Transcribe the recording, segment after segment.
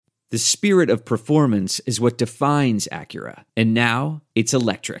The spirit of performance is what defines Acura. And now, it's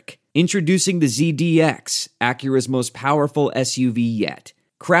electric. Introducing the ZDX, Acura's most powerful SUV yet.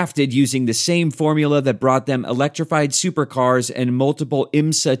 Crafted using the same formula that brought them electrified supercars and multiple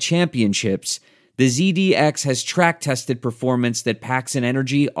IMSA championships, the ZDX has track-tested performance that packs an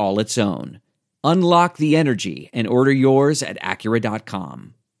energy all its own. Unlock the energy and order yours at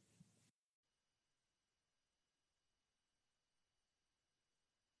Acura.com.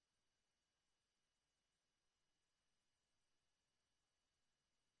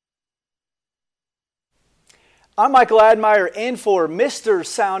 I'm Michael Admire in for Mr.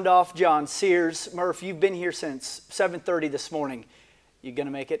 Sound Off, John Sears. Murph, you've been here since 7:30 this morning. You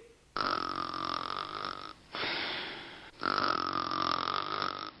gonna make it?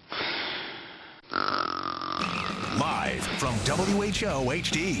 Live from WHO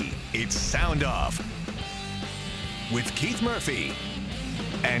HD, it's Sound Off with Keith Murphy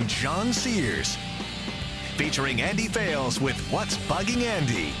and John Sears, featuring Andy Fales with What's Bugging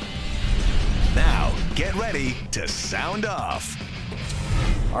Andy. Now, get ready to sound off.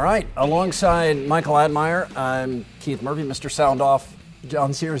 All right, alongside Michael Admire, I'm Keith Murphy, Mr. Sound Off.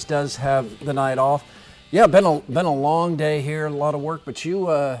 John Sears does have the night off. Yeah, been a long day here, a lot of work, but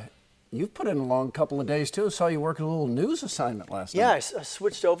you've put in a long couple of days too. Saw you working a little news assignment last night. Yeah, I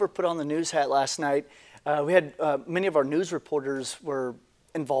switched over, put on the news hat last night. We had many of our news reporters were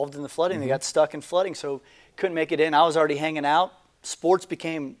involved in the flooding. They got stuck in flooding, so couldn't make it in. I was already hanging out. Sports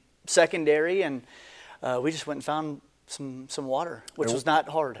became secondary, and we just went and found some water, which was not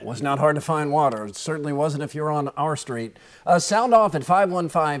hard. It was not hard to find water. It certainly wasn't if you're on our street. Sound off at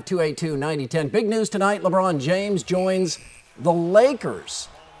 515-282-9010. Big news tonight, LeBron James joins the Lakers.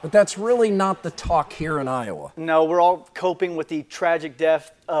 But that's really not the talk here in Iowa. No, we're all coping with the tragic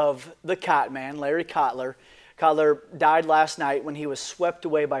death of the Cot Man, Larry Kotler. Kotler died last night when he was swept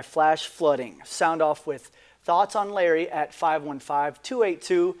away by flash flooding. Sound off with thoughts on Larry at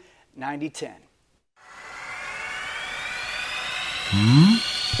 515-282-9010.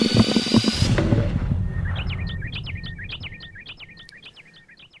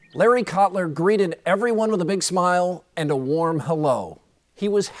 Larry Kotler greeted everyone with a big smile and a warm hello. He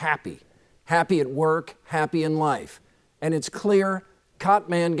was happy at work, happy in life. And it's clear Cot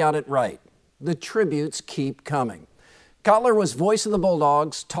Man got it right. The tributes keep coming. Kotler was voice of the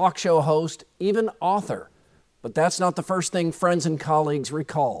Bulldogs, talk show host, even author. But that's not the first thing friends and colleagues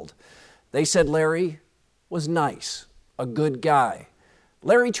recalled. They said Larry was nice, a good guy.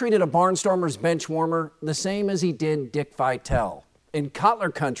 Larry treated a Barnstormers bench warmer the same as he did Dick Vitale. In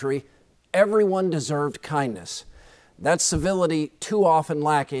Kotler country, everyone deserved kindness. That's civility too often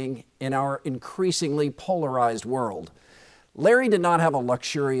lacking in our increasingly polarized world. Larry did not have a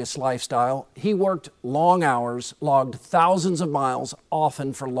luxurious lifestyle. He worked long hours, logged thousands of miles,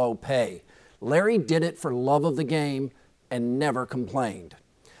 often for low pay. Larry did it for love of the game and never complained.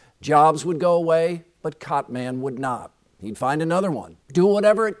 Jobs would go away, but Cotman would not. He'd find another one, do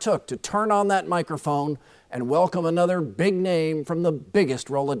whatever it took to turn on that microphone and welcome another big name from the biggest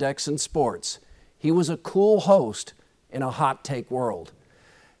Rolodex in sports. He was a cool host in a hot take world.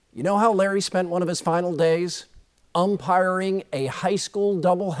 You know how Larry spent one of his final days? Umpiring a high school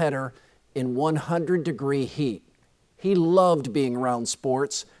doubleheader in 100-degree heat. He loved being around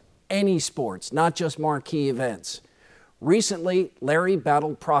sports, any sports, not just marquee events. Recently, Larry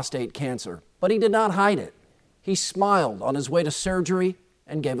battled prostate cancer, but he did not hide it. He smiled on his way to surgery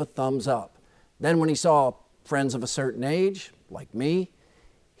and gave a thumbs up. Then when he saw friends of a certain age, like me,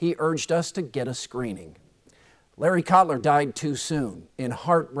 he urged us to get a screening. Larry Kotler died too soon, in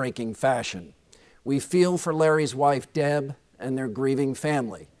heartbreaking fashion. We feel for Larry's wife, Deb, and their grieving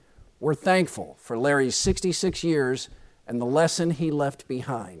family. We're thankful for Larry's 66 years and the lesson he left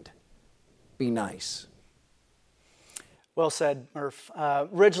behind. Be nice. Well said, Murph.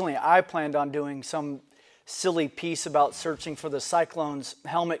 Originally, I planned on doing some silly piece about searching for the Cyclones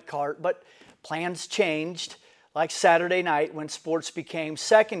helmet cart, but plans changed. Like Saturday night when sports became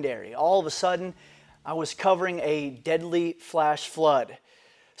secondary. All of a sudden, I was covering a deadly flash flood.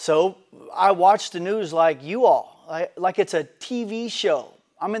 So I watched the news like you all, like it's a TV show.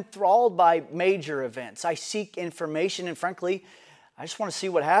 I'm enthralled by major events. I seek information, and frankly, I just want to see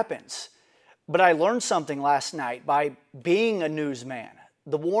what happens. But I learned something last night by being a newsman.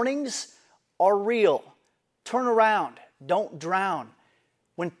 The warnings are real. Turn around, don't drown.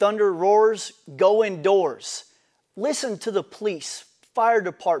 When thunder roars, go indoors. Listen to the police, fire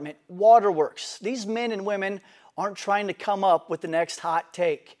department, waterworks. These men and women aren't trying to come up with the next hot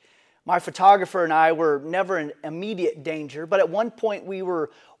take. My photographer and I were never in immediate danger, but at one point we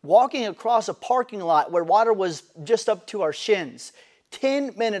were walking across a parking lot where water was just up to our shins.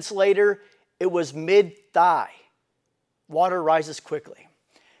 10 minutes later, it was mid-thigh. Water rises quickly.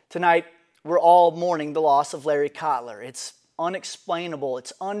 Tonight, we're all mourning the loss of Larry Kotler. It's unexplainable,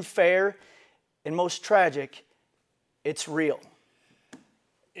 it's unfair, and most tragic, it's real.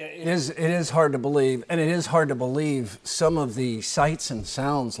 It is hard to believe, and it is hard to believe some of the sights and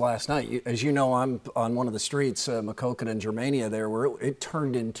sounds last night. As you know, I'm on one of the streets, Maquoketa and Germania there, where it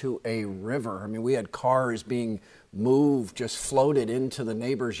turned into a river. I mean, we had cars being moved, just floated into the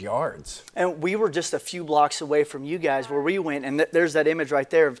neighbors' yards. And we were just a few blocks away from you guys where we went, and there's that image right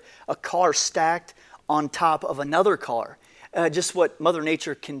there of a car stacked on top of another car. Just what Mother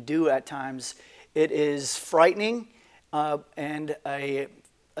Nature can do at times. It is frightening and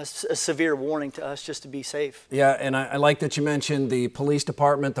a severe warning to us just to be safe. Yeah, and I like that you mentioned the police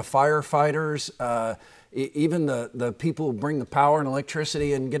department, the firefighters, even the people who bring the power and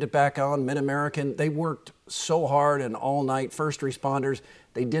electricity and get it back on, Mid-American. They worked so hard and all night. First responders,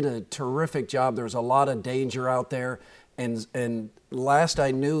 they did a terrific job. There was a lot of danger out there. And last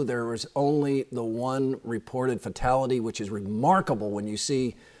I knew, there was only the one reported fatality, which is remarkable when you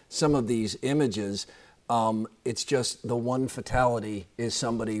see some of these images. It's just the one fatality is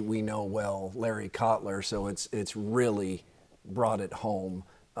somebody we know well, Larry Kotler. So it's really brought it home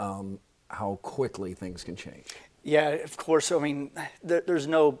how quickly things can change. Yeah, of course. I mean, there's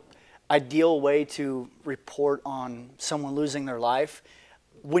no ideal way to report on someone losing their life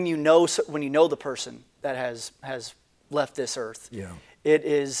when you know the person that has left this earth. Yeah, it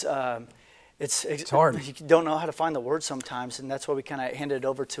is. It's hard. You don't know how to find the words sometimes, and that's why we kind of handed it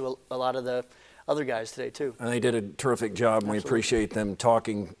over to a lot of the other guys today too. And they did a terrific job, and we appreciate them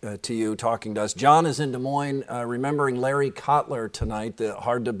talking to you, talking to us. John is in Des Moines, remembering Larry Kotler tonight, the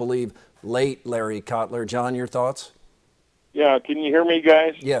hard to believe late Larry Kotler. John, your thoughts? Yeah, can you hear me,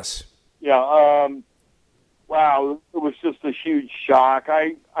 guys? Yes. Yeah, wow, it was just a huge shock.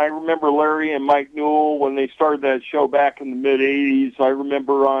 I remember Larry and Mike Newell when they started that show back in the mid-'80s. I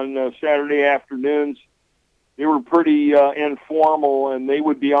remember on Saturday afternoons, they were pretty informal, and they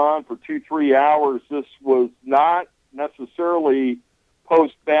would be on for 2-3 hours. This was not necessarily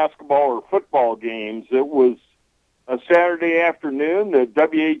post-basketball or football games. It was a Saturday afternoon. The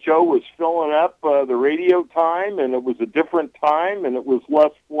WHO was filling up the radio time, and it was a different time, and it was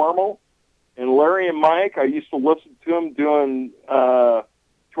less formal. And Larry and Mike, I used to listen to them doing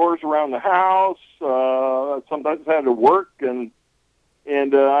chores around the house. Sometimes I had to work, and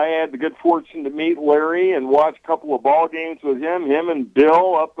I had the good fortune to meet Larry and watch a couple of ball games with him and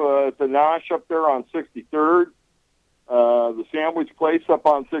Bill up at the Nosh up there on 63rd, the sandwich place up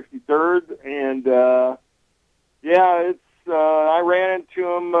on 63rd. And, I ran into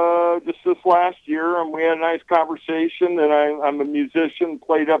him just this last year, and we had a nice conversation. And I'm a musician,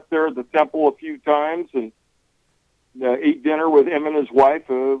 played up there at the Temple a few times, and ate dinner with him and his wife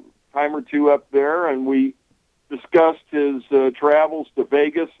a time or two up there, and we discussed his travels to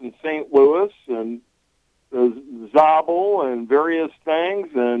Vegas and St. Louis and Zabel and various things.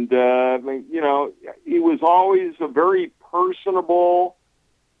 And, he was always a very personable,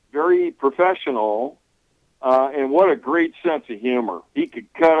 very professional, and what a great sense of humor. He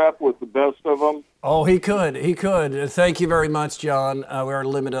could cut up with the best of them. Oh, he could. Thank you very much, John. We are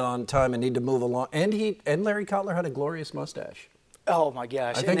limited on time and need to move along. And Larry Kotler had a glorious mustache. Oh, my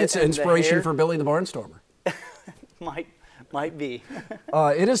gosh. I think it's an inspiration for Billy the Barnstormer. Might be.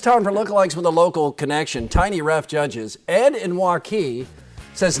 It is time for Lookalikes with a local connection. Tiny Ref judges. Ed in Waukee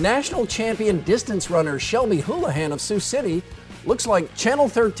says national champion distance runner Shelby Houlihan of Sioux City looks like Channel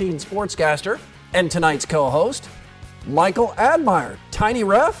 13 sportscaster and tonight's co-host, Michael Admire. Tiny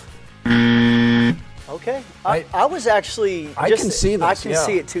Ref? Okay. I was actually... I can see this. I can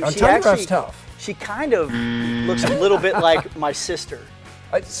see it, too. Tiny Ref's tough. She kind of looks a little bit like my sister.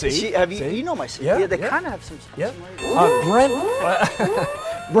 See? You know my sister. Yeah, they kind of have some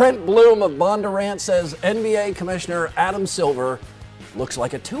Brent Bloom of Bondurant says NBA Commissioner Adam Silver looks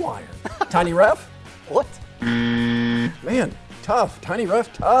like a 2-iron. Tiny Ref? What? Man, tough. Tiny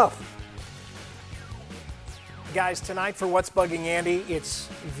Ref, tough. Guys, tonight for What's Bugging Andy, it's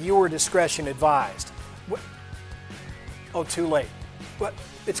viewer discretion advised. Oh, too late. But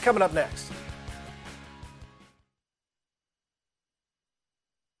it's coming up next.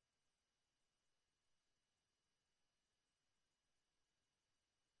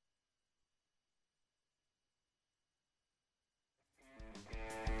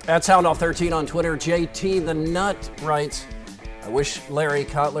 At SoundOFF 13 on Twitter, JT the Nut writes, I wish Larry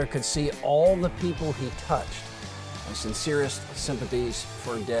Kotler could see all the people he touched. My sincerest sympathies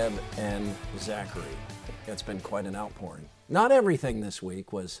for Deb and Zachary. It's been quite an outpouring. Not everything this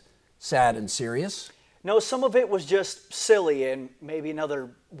week was sad and serious. No, some of it was just silly and maybe another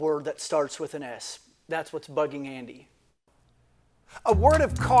word that starts with an S. That's what's bugging Andy. A word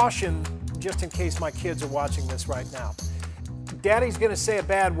of caution, just in case my kids are watching this right now. Daddy's going to say a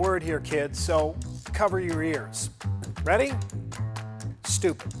bad word here, kids, so cover your ears. Ready?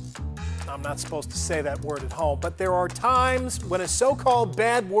 Stupid. I'm not supposed to say that word at home, but there are times when a so-called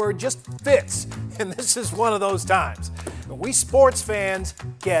bad word just fits, and this is one of those times. We sports fans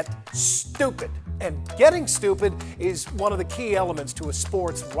get stupid, and getting stupid is one of the key elements to a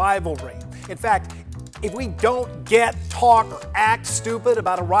sports rivalry. In fact, if we don't get, talk, or act stupid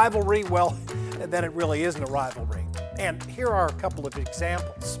about a rivalry, well, then it really isn't a rivalry. And here are a couple of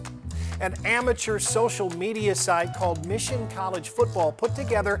examples. An amateur social media site called Mission College Football put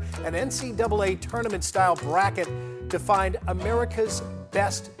together an NCAA tournament-style bracket to find America's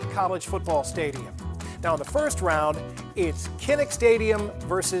best college football stadium. Now, in the first round, it's Kinnick Stadium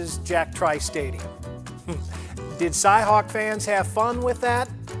versus Jack Trice Stadium. Did Cyhawk fans have fun with that?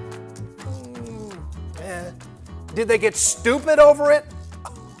 Did they get stupid over it?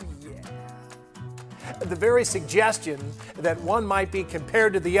 The very suggestion that one might be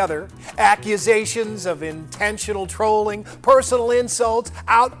compared to the other, accusations of intentional trolling, personal insults,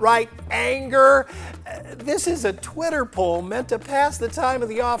 outright anger. This is a Twitter poll meant to pass the time of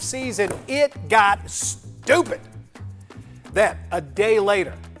the off-season. It got stupid. Then, a day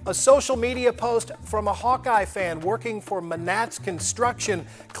later, a social media post from a Hawkeye fan working for Manats Construction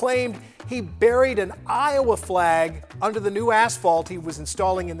claimed he buried an Iowa flag under the new asphalt he was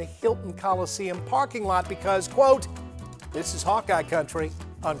installing in the Hilton Coliseum parking lot because, quote, this is Hawkeye country,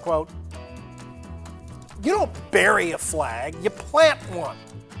 unquote. You don't bury a flag, you plant one.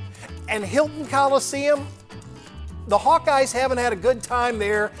 And Hilton Coliseum, the Hawkeyes haven't had a good time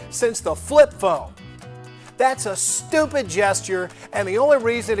there since the flip phone. That's a stupid gesture, and the only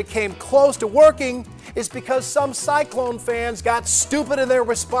reason it came close to working is because some Cyclone fans got stupid in their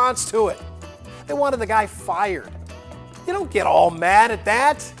response to it. They wanted the guy fired. You don't get all mad at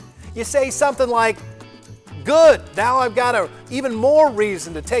that. You say something like, good, now I've got even more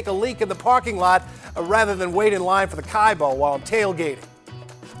reason to take a leak in the parking lot rather than wait in line for the Kaibo while I'm tailgating.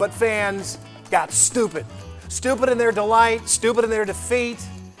 But fans got stupid. Stupid in their delight, stupid in their defeat.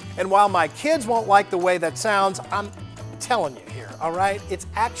 And while my kids won't like the way that sounds, I'm telling you here, all right? It's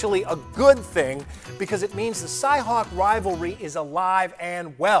actually a good thing because it means the Cyhawk rivalry is alive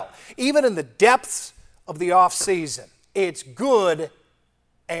and well. Even in the depths of the off-season, it's good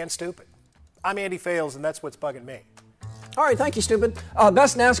and stupid. I'm Andy Fales, and that's what's bugging me. All right, thank you, Stupid.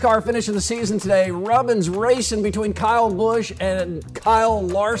 Best NASCAR finish of the season today. Robbins racing between Kyle Busch and Kyle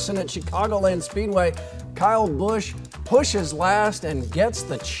Larson at Chicagoland Speedway. Kyle Busch pushes last and gets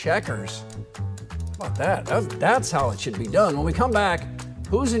the checkers. How about that? That's how it should be done. When we come back,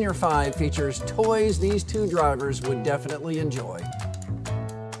 Who's in Your Five features toys these two drivers would definitely enjoy.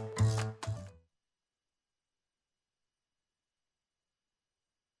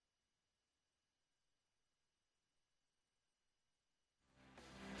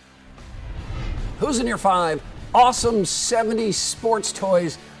 Who's in Your Five? Awesome 70s sports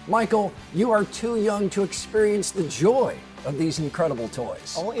toys. Michael, you are too young to experience the joy of these incredible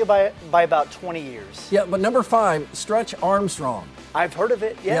toys. Only by about 20 years. Yeah, but number 5, Stretch Armstrong. I've heard of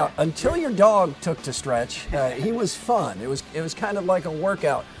it, yeah. Until your dog took to Stretch, he was fun. It was kind of like a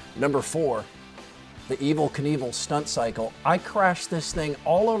workout. Number 4, the Evel Knievel stunt cycle. I crashed this thing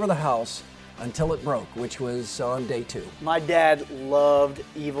all over the house until it broke, which was on day 2. My dad loved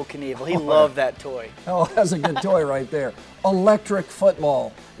Evel Knievel. He loved that toy. Oh, that's a good toy right there. Electric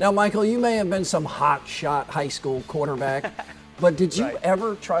football. Now, Michael, you may have been some hot shot high school quarterback, but did you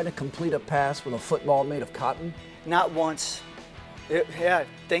ever try to complete a pass with a football made of cotton? Not once.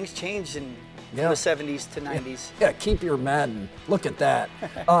 Things changed from the 70s to 90s. Yeah, keep your Madden. Look at that.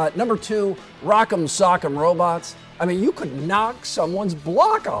 Number 2, Rock'em Sock'em Robots. I mean, you could knock someone's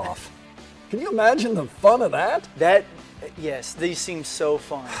block off. Can you imagine the fun of that? Yes, these seem so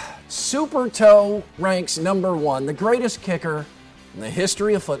fun. Super Toe ranks number 1, the greatest kicker in the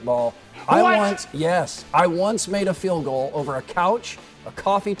history of football. I once made a field goal over a couch, a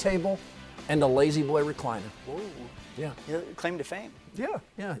coffee table, and a Lazy Boy recliner. Ooh. Yeah. Claim to fame.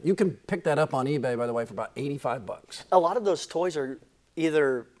 Yeah. You can pick that up on eBay, by the way, for about $85. A lot of those toys are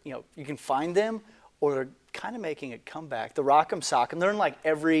either, you can find them or they're kind of making a comeback. The Rock'em Sock'em, they're in like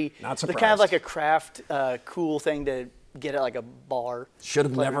every... Not surprised. They're kind of like a craft cool thing to get at like a bar. Should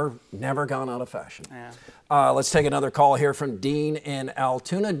have never gone out of fashion. Yeah. Let's take another call here from Dean in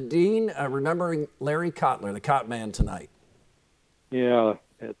Altoona. Dean, remembering Larry Kotler, the Cot Man, tonight. Yeah,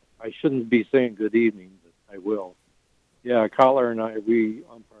 I shouldn't be saying good evening, but I will. Yeah, Kotler and I, we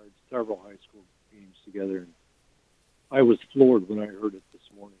umpired several high school games together. And I was floored when I heard it this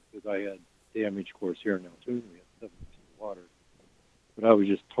morning because I had damage, of course, here in Altoona. We had 7 inches of water. But I was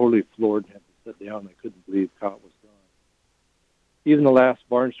just totally floored and had to sit down. I couldn't believe Cott was gone. Even the last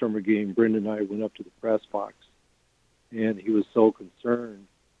Barnstormer game, Brendan and I went up to the press box, and he was so concerned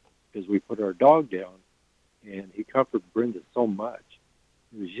because we put our dog down, and he comforted Brenda so much.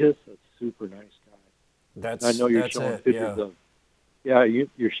 He was just a super nice guy. I know you're showing pictures of,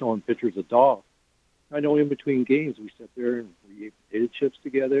 you're showing pictures of Dolph. I know in between games we sat there and we ate potato chips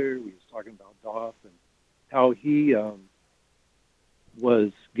together. We was talking about Dolph and how he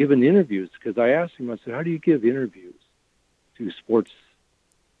was giving interviews. Because I asked him, I said, how do you give interviews to sports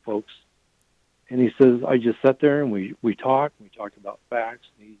folks? And he says, I just sat there and we talked. We talked about facts.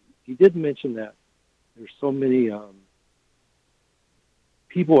 And he did mention that there's so many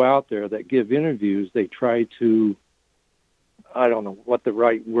people out there that give interviews. They try to, I don't know what the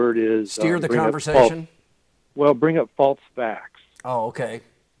right word is. Steer the conversation? Bring up false facts. Oh, okay.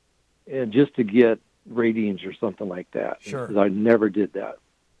 And just to get ratings or something like that. Sure. Because I never did that.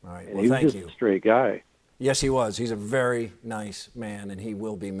 All right. And Well, he was thank just you. a straight guy. Yes, he was. He's a very nice man, and he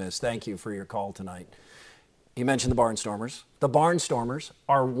will be missed. Thank you for your call tonight. You mentioned the Barnstormers. The Barnstormers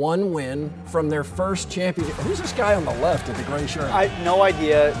are 1 win from their first championship. Who's this guy on the left in the gray shirt? I no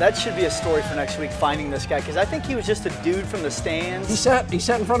idea. That should be a story for next week, finding this guy, because I think he was just a dude from the stands. He sat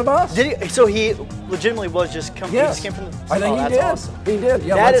in front of us. Did he? So he legitimately was just coming. Yes. He just came from the, I think he that's did. Awesome. He did.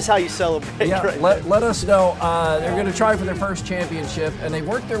 Yeah, that is how you celebrate. Yeah, right let us know. They're going to try for their first championship, and they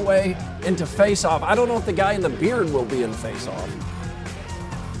worked their way into face-off. I don't know if the guy in the beard will be in face-off.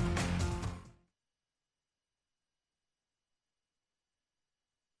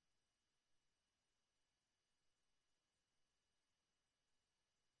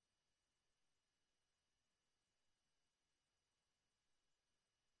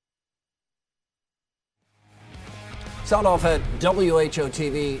 SoundOFF at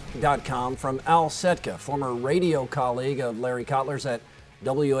WHOTV.com from Al Setka, former radio colleague of Larry Kotler's at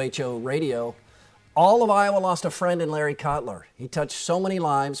WHO Radio. All of Iowa lost a friend in Larry Kotler. He touched so many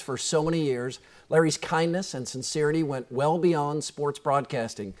lives for so many years. Larry's kindness and sincerity went well beyond sports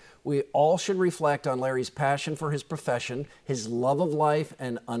broadcasting. We all should reflect on Larry's passion for his profession, his love of life,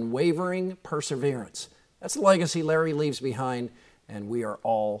 and unwavering perseverance. That's the legacy Larry leaves behind, and we are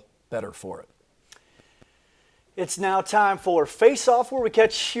all better for it. It's now time for Face Off, where we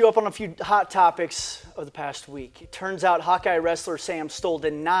catch you up on a few hot topics of the past week. It turns out Hawkeye wrestler Sam Stoll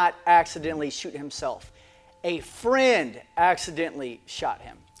did not accidentally shoot himself. A friend accidentally shot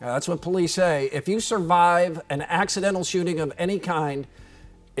him. That's what police say. If you survive an accidental shooting of any kind,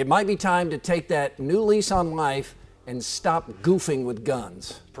 it might be time to take that new lease on life and stop goofing with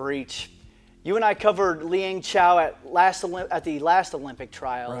guns. Preach. You and I covered Liang Chao at the last Olympic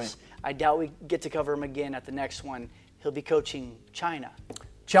trials. Right. I doubt we get to cover him again at the next one. He'll be coaching China.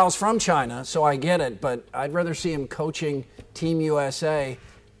 Chao's from China, so I get it, but I'd rather see him coaching Team USA.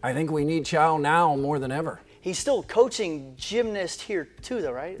 I think we need Chao now more than ever. He's still coaching gymnasts here too,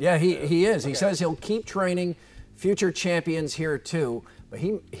 though, right? Yeah, he is. Okay. He says he'll keep training future champions here too, but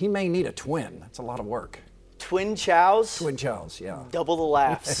he may need a twin. That's a lot of work. Twin Chaos? Twin Chaos, yeah. Double the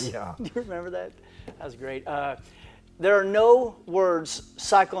laughs. Yeah. Do you remember that? That was great. There are no words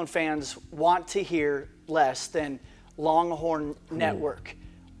Cyclone fans want to hear less than Longhorn Network.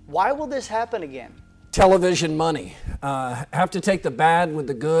 Why will this happen again? Television money. Have to take the bad with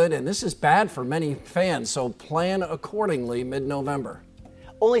the good, and this is bad for many fans, so plan accordingly mid-November.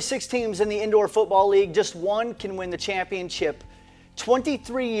 Only 6 teams in the Indoor Football League. Just one can win the championship.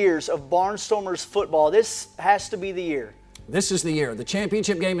 23 years of Barnstormers football. This has to be the year. This is the year. The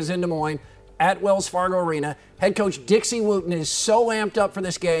championship game is in Des Moines at Wells Fargo Arena. Head coach Dixie Wooten is so amped up for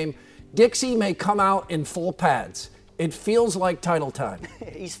this game. Dixie may come out in full pads. It feels like title time.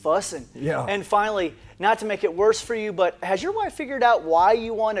 He's fussing. Yeah. And finally, not to make it worse for you, but has your wife figured out why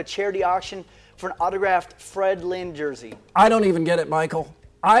you won a charity auction for an autographed Fred Lynn jersey? I don't even get it, Michael.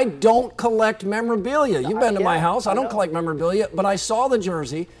 I don't collect memorabilia. You've been to my house. I don't collect memorabilia, but I saw the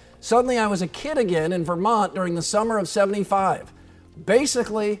jersey. Suddenly I was a kid again in Vermont during the summer of '75.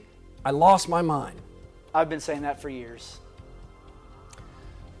 Basically, I lost my mind. I've been saying that for years.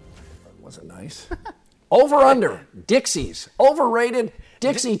 Wasn't nice. Over under, Dixie's. Overrated,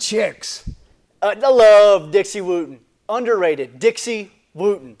 Dixie Chicks. I love Dixie Wooten. Underrated, Dixie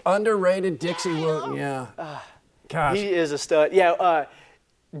Wooten. Underrated Dixie Wooten, yeah. Gosh. He is a stud. Yeah,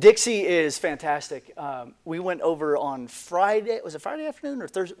 Dixie is fantastic. We went over on Friday. Was it Friday afternoon or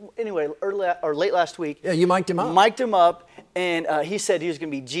Thursday? Anyway, late last week. Yeah, you mic'd him up. Mic'd him up, and he said he was going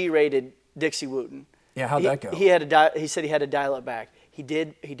to be G-rated Dixie Wooten. Yeah, how'd that go? He said he had to dial it back. He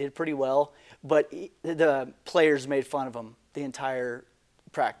did pretty well. but the players made fun of him the entire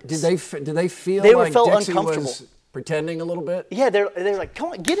practice. Did they feel They like felt Dixie uncomfortable. was pretending a little bit? Yeah, they're like,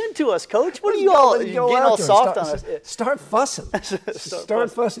 come on, get into us, coach. What are you all getting all soft on us? Start fussing.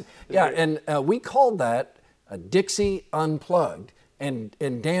 Start fussing. Yeah, and we called that Dixie Unplugged. And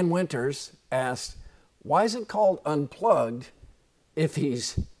Dan Winters asked, why is it called Unplugged if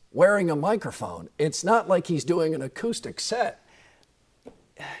he's wearing a microphone? It's not like he's doing an acoustic set.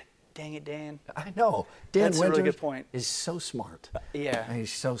 Dang it, Dan. I know. Dan That's Winters a really good point. is so smart. Yeah.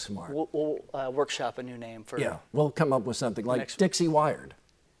 He's so smart. We'll workshop a new name for Yeah, we'll come up with something like next Dixie Wired.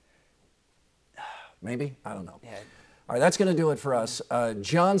 Maybe? I don't know. Yeah. All right, that's going to do it for us.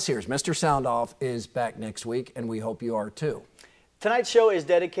 John Sears, Mr. SoundOFF, is back next week, and we hope you are too. Tonight's show is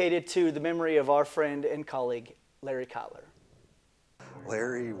dedicated to the memory of our friend and colleague, Larry Kotler.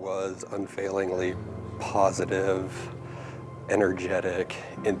 Larry was unfailingly positive, energetic,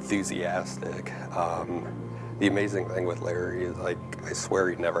 enthusiastic. The amazing thing with Larry is, I swear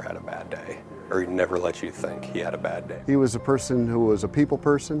he never had a bad day, or he never let you think he had a bad day. He was a person who was a people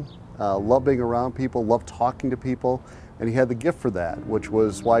person, loved being around people, loved talking to people, and he had the gift for that, which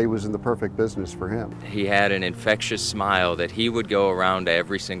was why he was in the perfect business for him. He had an infectious smile that he would go around to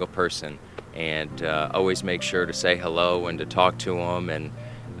every single person and always make sure to say hello and to talk to them. And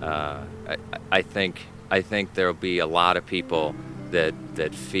I think there'll be a lot of people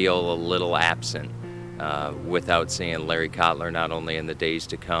that feel a little absent without seeing Larry Kotler, not only in the days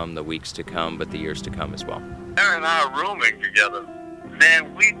to come, the weeks to come, but the years to come as well. Larry and I are rooming together.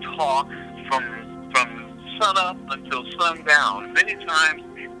 Man, we talk from sun up until sundown. Many times,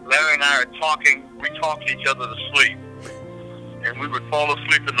 Larry and I are talking, we talk each other to sleep. And we would fall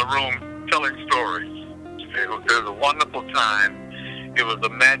asleep in the room telling stories. It was a wonderful time. It was a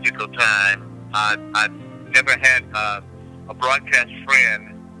magical time. I never had a broadcast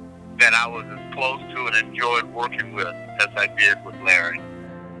friend that I was as close to and enjoyed working with as I did with Larry.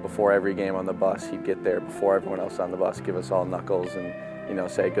 Before every game on the bus, he'd get there before everyone else on the bus, give us all knuckles and,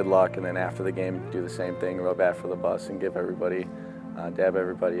 say good luck, and then after the game, do the same thing, rub after the bus and give everybody, dab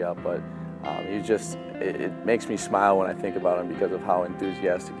everybody up. But it makes me smile when I think about him because of how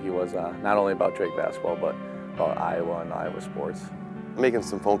enthusiastic he was, not only about Drake basketball, but about Iowa and Iowa sports. I'm making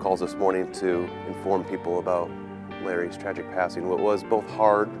some phone calls this morning to inform people about Larry's tragic passing. It was both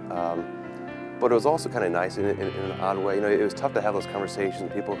hard, but it was also kind of nice in an odd way. It was tough to have those conversations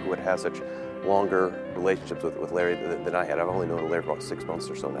with people who had such longer relationships with Larry than I had. I've only known Larry for about 6 months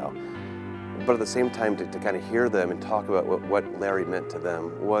or so now. But at the same time, to kind of hear them and talk about what Larry meant to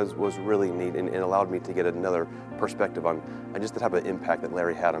them was really neat, and allowed me to get another perspective on just the type of impact that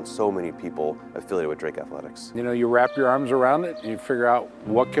Larry had on so many people affiliated with Drake Athletics. You wrap your arms around it and you figure out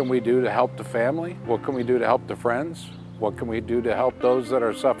what can we do to help the family, what can we do to help the friends, what can we do to help those that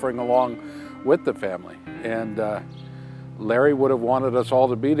are suffering along with the family. And Larry would have wanted us all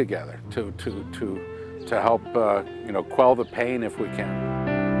to be together to help quell the pain if we can.